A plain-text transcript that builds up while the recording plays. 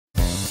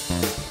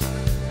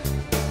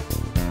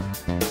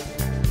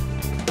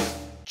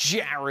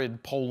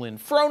Jared Polin,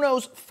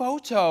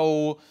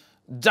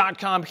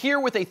 FronosPhoto.com, here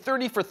with a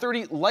 30 for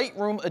 30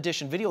 Lightroom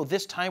edition video.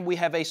 This time we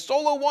have a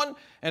solo one,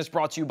 and it's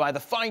brought to you by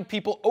the fine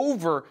people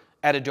over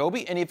at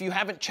Adobe. And if you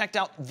haven't checked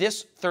out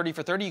this 30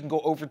 for 30, you can go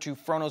over to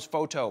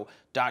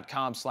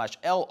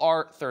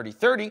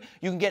FronosPhoto.com/LR3030.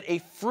 You can get a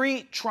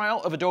free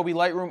trial of Adobe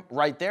Lightroom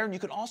right there. And you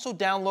can also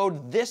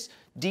download this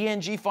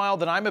DNG file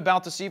that I'm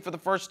about to see for the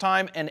first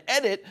time and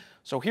edit.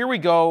 So here we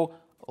go.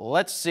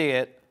 Let's see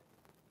it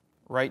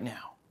right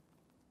now.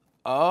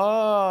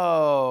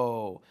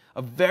 Oh,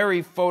 a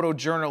very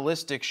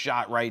photojournalistic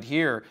shot right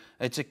here.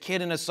 It's a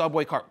kid in a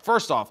subway car.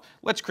 First off,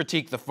 let's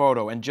critique the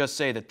photo and just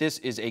say that this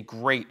is a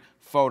great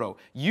photo.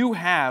 You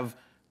have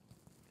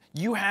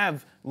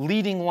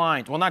leading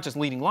lines. Well, not just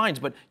leading lines,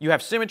 but you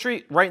have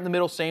symmetry right in the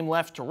middle, same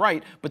left to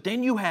right. But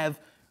then you have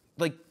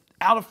like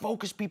out of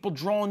focus people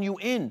drawing you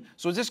in.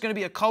 So is this going to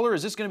be a color?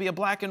 Is this going to be a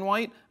black and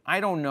white? I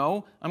don't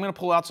know. I'm going to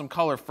pull out some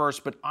color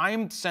first, but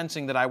I'm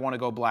sensing that I want to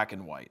go black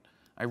and white.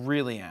 I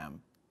really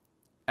am,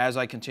 as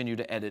I continue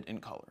to edit in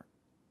color.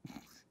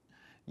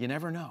 You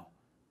never know.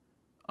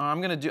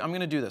 I'm going to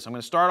do this. I'm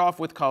going to start off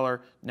with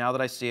color now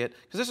that I see it,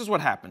 because this is what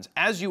happens.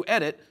 As you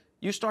edit,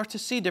 you start to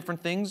see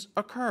different things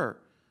occur.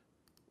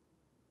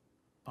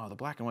 Oh, the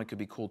black and white could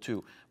be cool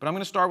too. But I'm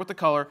going to start with the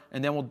color,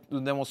 and then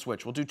we'll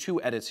switch. We'll do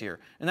 2 edits here.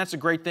 And that's a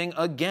great thing,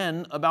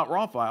 again, about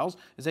RAW files,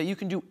 is that you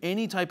can do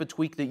any type of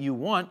tweak that you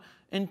want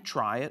and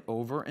try it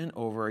over and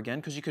over again,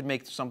 because you could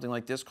make something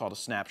like this called a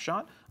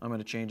snapshot. I'm going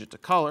to change it to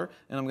color,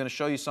 and I'm going to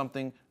show you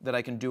something that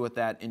I can do with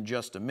that in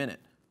just a minute.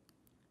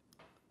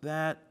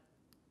 That,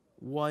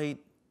 white,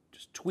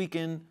 just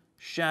tweaking,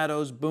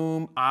 shadows,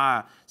 boom,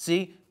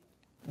 see?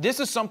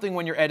 This is something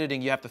when you're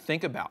editing you have to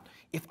think about.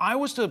 If I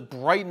was to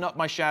brighten up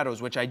my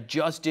shadows, which I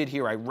just did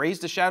here, I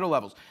raised the shadow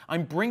levels,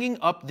 I'm bringing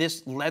up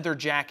this leather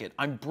jacket,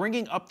 I'm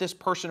bringing up this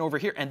person over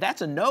here, and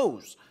that's a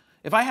nose.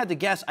 If I had to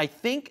guess, I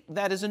think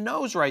that is a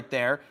nose right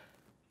there,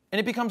 and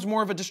it becomes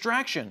more of a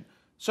distraction.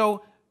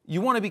 So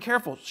you want to be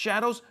careful.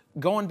 Shadows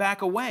going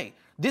back away.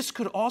 This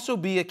could also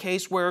be a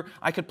case where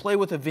I could play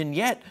with a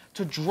vignette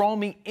to draw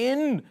me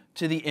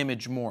into the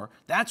image more.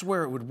 That's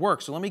where it would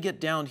work. So let me get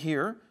down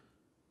here,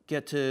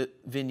 get to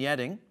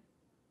vignetting.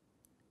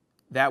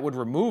 That would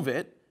remove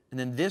it, and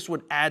then this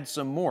would add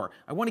some more.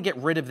 I want to get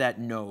rid of that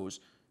nose.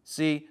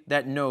 See,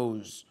 that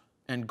nose,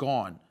 and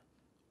gone.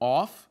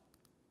 Off,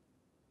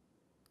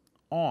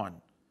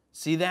 on.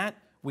 See that?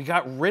 We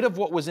got rid of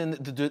what was in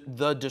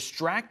the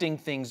distracting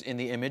things in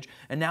the image,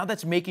 and now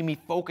that's making me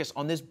focus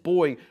on this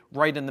boy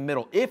right in the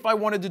middle. If I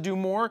wanted to do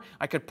more,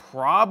 I could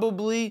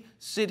probably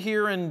sit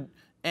here and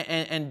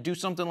do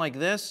something like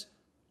this.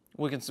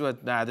 We can see, oh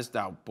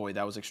boy,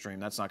 that was extreme.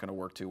 That's not going to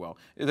work too well.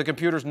 The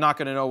computer's not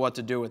going to know what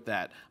to do with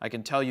that. I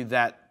can tell you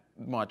that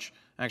much.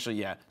 Actually,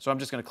 yeah. So I'm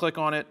just going to click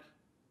on it.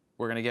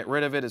 We're going to get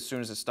rid of it as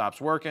soon as it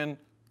stops working.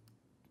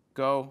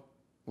 Go,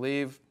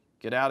 leave,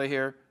 get out of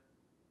here.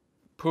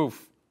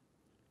 Poof,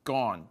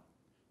 gone.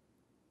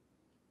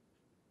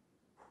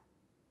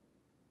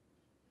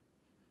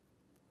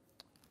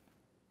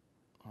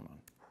 Hold on.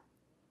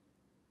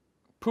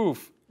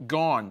 Poof,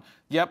 gone.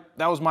 Yep,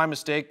 that was my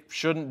mistake.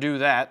 Shouldn't do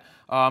that.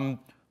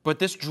 But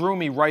this drew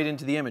me right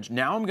into the image.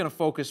 Now I'm going to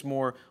focus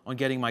more on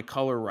getting my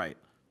color right.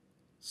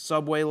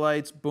 Subway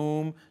lights,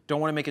 boom. Don't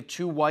want to make it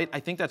too white.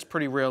 I think that's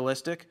pretty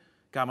realistic.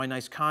 Got my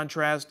nice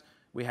contrast.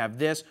 We have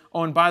this.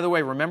 Oh, and by the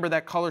way, remember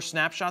that color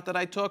snapshot that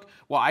I took?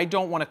 Well, I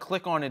don't want to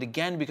click on it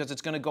again because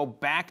it's going to go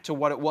back to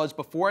what it was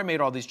before I made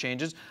all these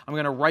changes. I'm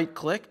going to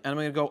right-click, and I'm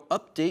going to go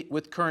Update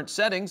with Current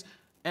Settings,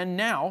 and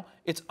now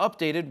it's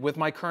updated with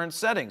my current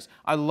settings.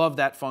 I love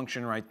that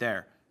function right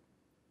there.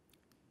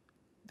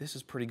 This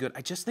is pretty good.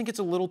 I just think it's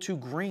a little too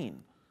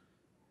green.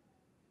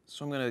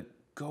 So I'm going to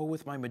go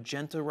with my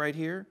magenta right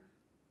here.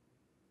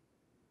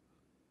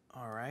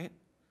 All right.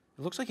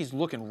 It looks like he's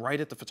looking right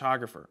at the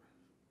photographer.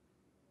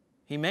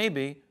 He may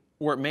be,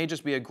 or it may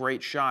just be a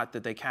great shot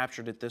that they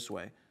captured it this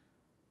way.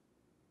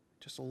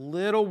 Just a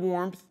little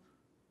warmth.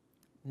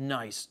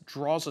 Nice.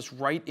 Draws us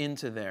right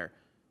into there.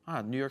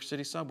 New York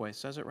City subway.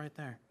 Says it right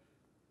there.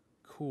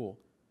 Cool.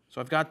 So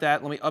I've got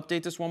that. Let me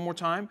update this one more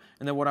time.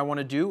 And then what I want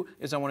to do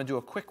is I want to do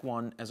a quick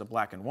one as a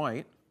black and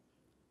white.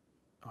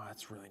 Oh,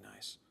 that's really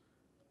nice.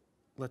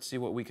 Let's see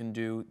what we can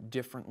do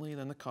differently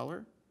than the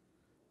color.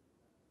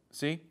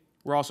 See?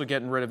 We're also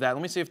getting rid of that.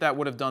 Let me see if that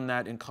would have done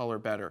that in color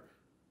better.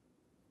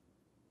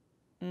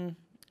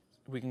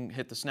 We can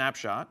hit the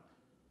snapshot.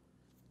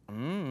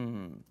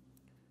 It's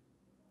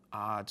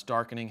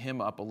darkening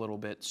him up a little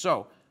bit.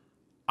 So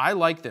I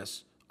like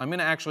this. I'm going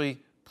to actually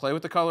play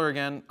with the color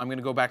again. I'm going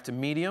to go back to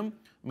medium.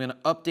 I'm going to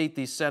update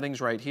these settings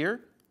right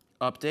here.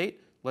 Update.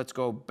 Let's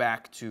go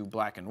back to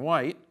black and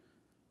white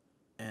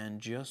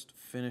and just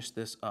finish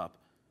this up.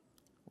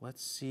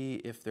 Let's see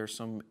if there's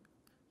some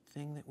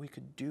thing that we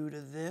could do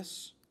to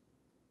this.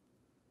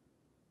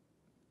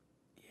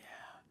 Yeah.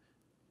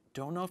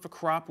 Don't know if a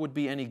crop would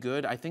be any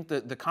good. I think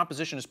the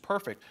composition is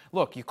perfect.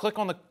 Look, you click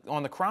on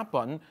the crop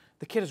button,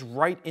 the kid is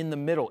right in the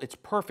middle. It's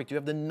perfect. You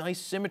have the nice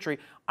symmetry.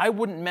 I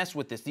wouldn't mess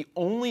with this. The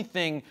only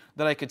thing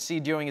that I could see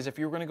doing is if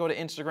you were going to go to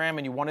Instagram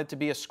and you want it to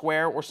be a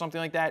square or something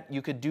like that,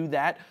 you could do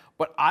that.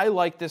 But I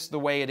like this the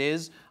way it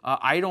is.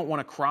 I don't want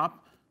to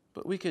crop,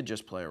 but we could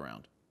just play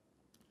around.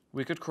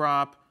 We could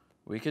crop.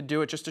 We could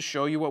do it just to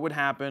show you what would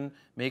happen.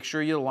 Make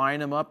sure you line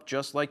them up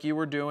just like you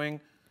were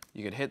doing.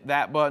 You could hit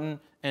that button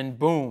and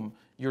boom,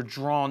 you're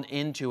drawn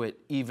into it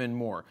even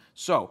more.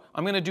 So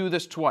I'm going to do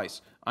this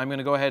twice. I'm going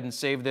to go ahead and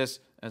save this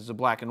as a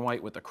black and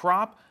white with a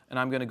crop, and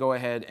I'm going to go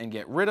ahead and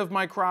get rid of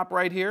my crop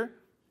right here.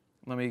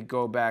 Let me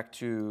go back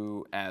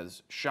to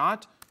as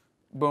shot.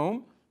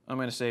 Boom. I'm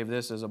going to save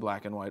this as a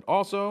black and white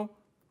also.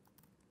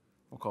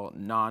 We'll call it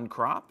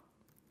non-crop.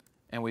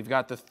 And we've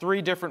got the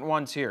 3 different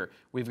ones here.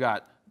 We've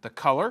got the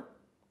color,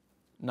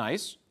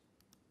 nice,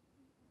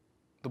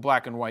 the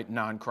black and white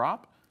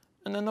non-crop,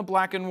 and then the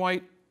black and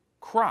white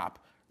crop.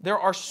 There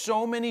are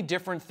so many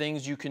different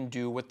things you can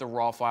do with the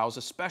raw files,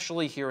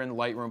 especially here in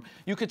Lightroom.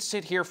 You could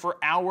sit here for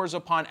hours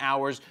upon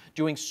hours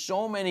doing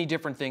so many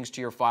different things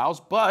to your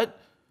files, but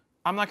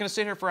I'm not going to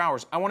sit here for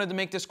hours. I wanted to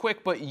make this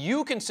quick, but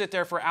you can sit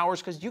there for hours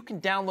because you can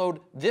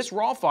download this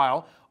raw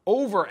file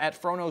over at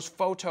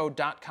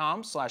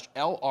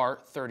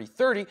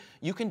froknowsphoto.com/LR3030.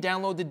 You can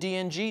download the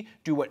DNG,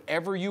 do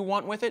whatever you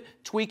want with it,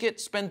 tweak it,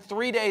 spend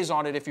 3 days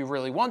on it if you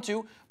really want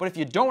to. But if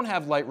you don't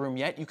have Lightroom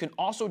yet, you can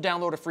also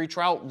download a free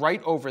trial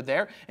right over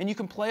there, and you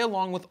can play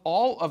along with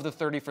all of the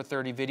 30 for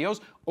 30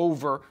 videos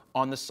over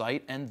on the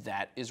site, and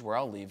that is where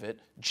I'll leave it.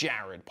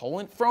 Jared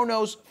Polin,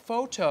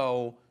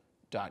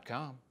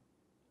 froknowsphoto.com.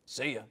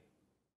 See ya.